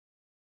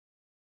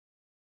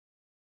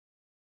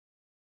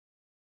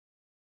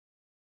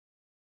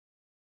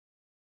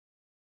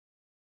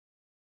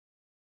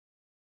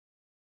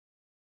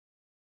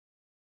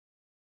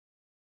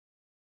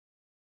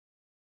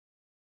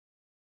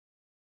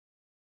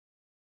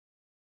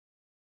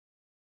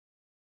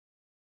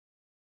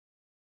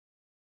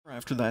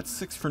After that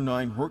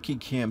 6-for-9 rookie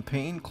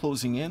campaign,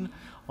 closing in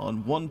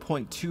on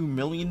 1.2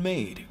 million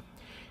made.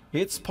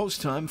 It's post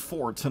time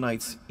for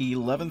tonight's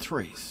 11th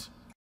race.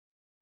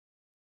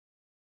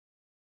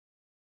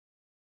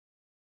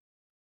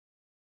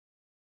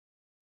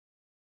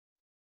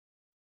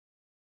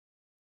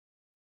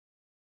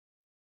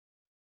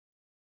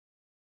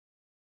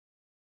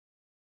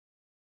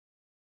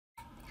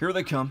 Here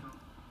they come.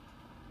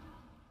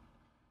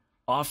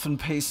 Often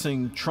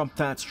pacing Trump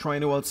That's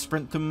trying to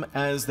outsprint them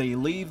as they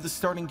leave the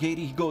starting gate.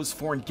 He goes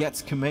for and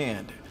gets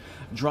command.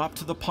 Drop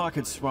to the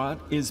pocket spot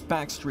is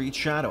Backstreet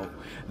Shadow.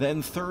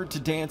 Then third to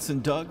Dance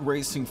and Doug,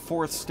 racing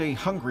fourth Stay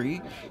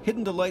Hungry.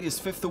 Hidden Delight is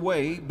fifth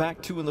away.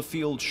 Back two in the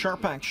field,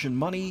 Sharp Action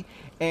Money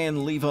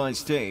and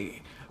Levi's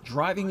Day.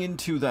 Driving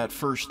into that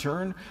first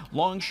turn,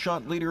 long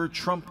shot leader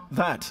Trump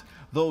That.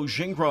 Though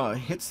Gingras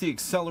hits the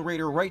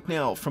accelerator right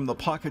now, from the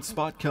pocket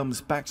spot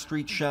comes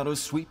Backstreet Shadow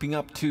sweeping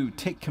up to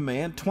take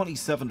command,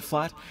 27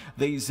 flat.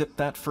 They zip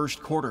that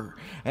first quarter,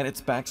 and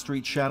it's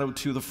Backstreet Shadow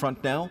to the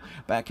front now.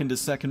 Back into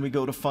second we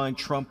go to find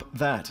Trump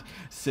That.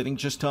 Sitting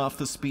just off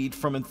the speed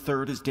from in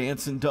third is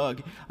Dance and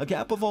Doug. A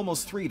gap of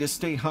almost 3 to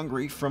Stay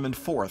Hungry from in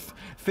fourth.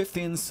 Fifth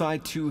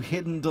inside to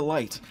Hidden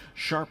Delight.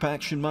 Sharp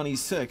Action Money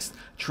sixth.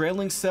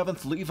 Trailing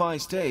seventh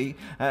Levi's Day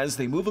as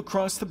they move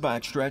across the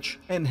backstretch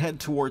and head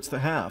towards the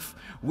half.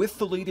 With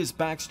the lead is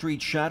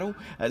Backstreet Shadow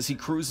as he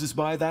cruises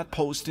by that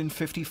post in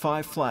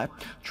 55 flat.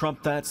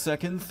 Trump That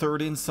second,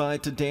 third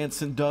inside to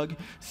Dance and Doug.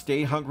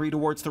 Stay Hungry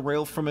towards the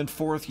rail from in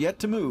fourth, yet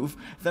to move.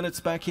 Then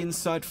it's back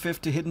inside fifth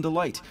to Hidden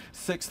Delight.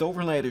 Sixth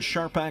overland is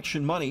Sharp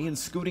Action Money, and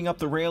scooting up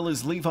the rail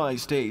is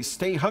Levi's Day.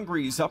 Stay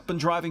Hungry's up and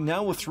driving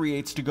now with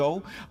 3/8 to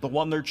go. The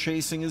one they're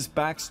chasing is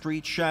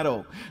Backstreet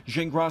Shadow.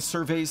 Gingras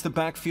surveys the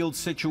backfield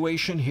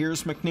situation.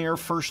 Here's McNair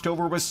first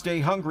over with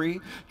Stay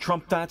Hungry.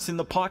 Trump That's in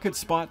the pocket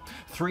spot.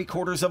 3/4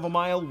 of a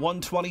mile,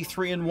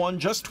 1:23 and 1,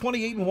 just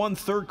 28 and 1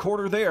 third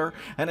quarter there.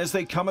 And as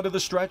they come into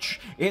the stretch,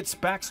 it's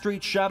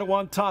Backstreet Shadow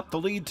on top, the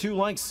lead 2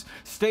 lengths.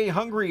 Stay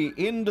Hungry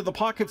into the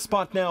pocket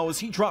spot now as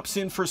he drops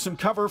in for some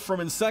cover from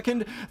in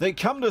second. They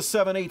come to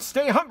 7/8.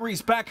 Stay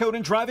Hungry's back out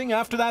and driving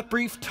after that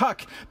brief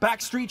tuck.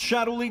 Backstreet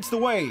Shadow leads the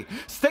way.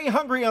 Stay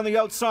Hungry on the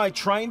outside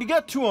trying to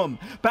get to him.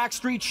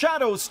 Backstreet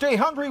Shadow, Stay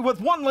Hungry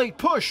with one late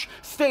push.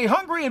 Stay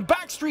Hungry and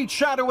Backstreet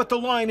Shadow at the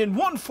line in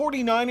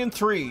 1:49 and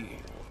 3.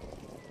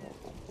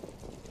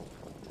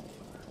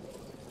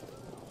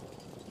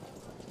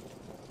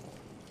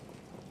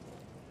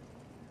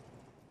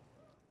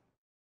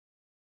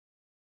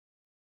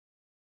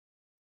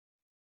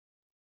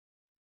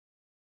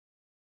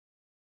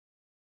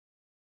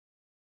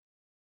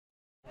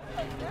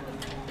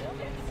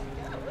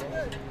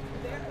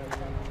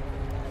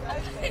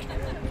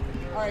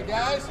 All right,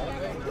 guys.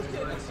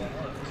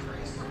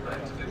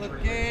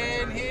 Look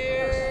in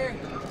here.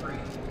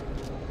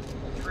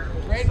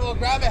 Randall will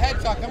grab a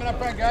headshot coming up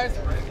front, guys.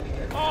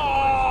 Oh,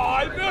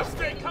 I missed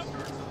it.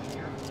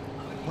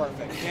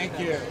 Perfect. Thank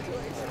you.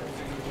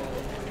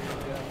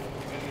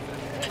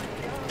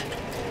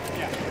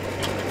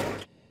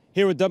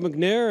 Here with Doug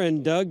McNair,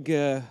 and Doug,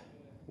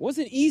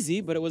 wasn't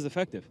easy, but it was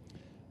effective.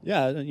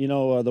 Yeah, you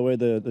know, the way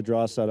the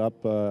draw set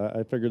up,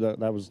 I figured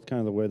that was kind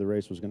of the way the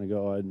race was going to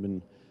go. I'd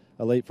been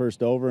a late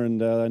first over,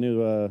 and I knew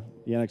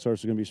Yannick's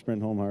horse was going to be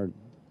sprinting home hard.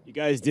 You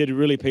guys did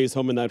really pace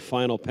home in that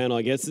final panel.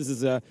 I guess this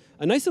is a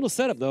nice little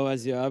setup, though,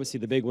 as obviously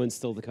the big one's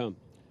still to come.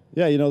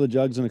 Yeah, you know, the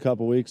Jugs in a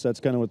couple weeks,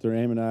 that's kind of what they're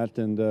aiming at,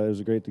 and it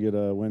was great to get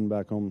a win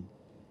back home.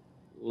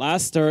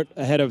 Last start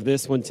ahead of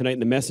this one tonight in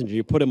the Messenger,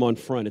 you put him on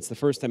front. It's the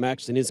first time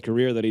actually in his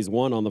career that he's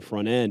won on the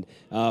front end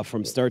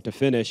from start to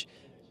finish.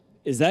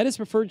 Is that his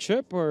preferred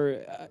trip,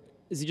 or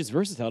is he just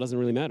versatile? It doesn't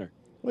really matter.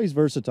 Well, he's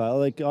versatile.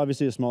 Like,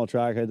 obviously a small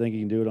track, I think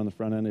he can do it on the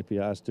front end if he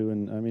has to.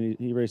 And I mean,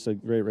 he raced a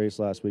great race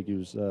last week. He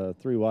was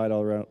 3 wide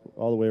all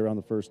the way around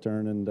the first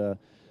turn, and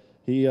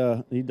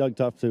he dug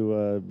tough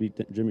to beat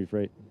Jimmy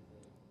Freight.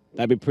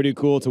 That'd be pretty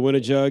cool to win a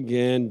jug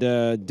and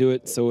do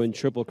it so in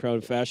Triple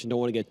Crown fashion. Don't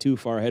want to get too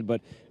far ahead,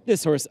 but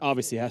this horse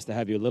obviously has to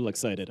have you a little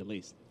excited at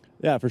least.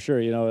 Yeah, for sure.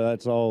 You know,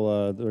 that's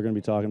all they're going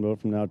to be talking about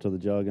from now till the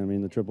jug. I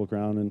mean, the Triple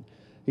Crown, and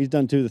he's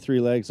done 2 of the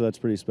 3 legs, so that's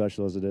pretty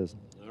special as it is.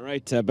 All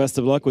right, best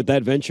of luck with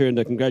that venture, and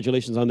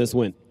congratulations on this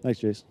win. Thanks,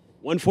 Jace.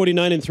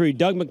 1:49 and 3.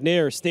 Doug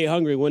McNair, Stay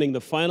Hungry, winning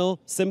the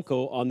final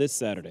Simcoe on this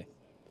Saturday.